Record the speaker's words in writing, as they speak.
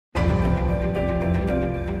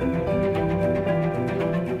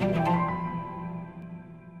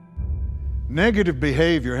Negative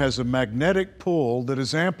behavior has a magnetic pull that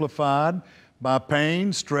is amplified by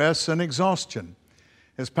pain, stress, and exhaustion.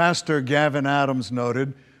 As Pastor Gavin Adams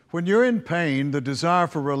noted, when you're in pain, the desire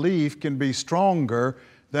for relief can be stronger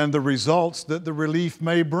than the results that the relief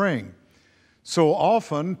may bring. So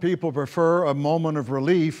often, people prefer a moment of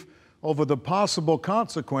relief over the possible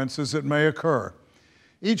consequences that may occur.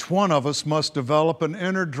 Each one of us must develop an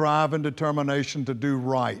inner drive and determination to do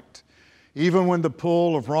right, even when the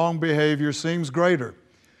pull of wrong behavior seems greater.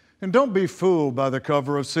 And don't be fooled by the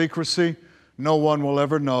cover of secrecy. No one will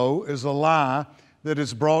ever know is a lie that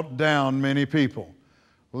has brought down many people.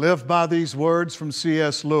 Live by these words from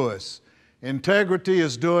C.S. Lewis. Integrity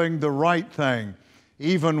is doing the right thing,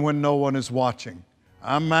 even when no one is watching.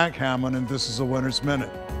 I'm Mac Hammond, and this is a Winner's Minute.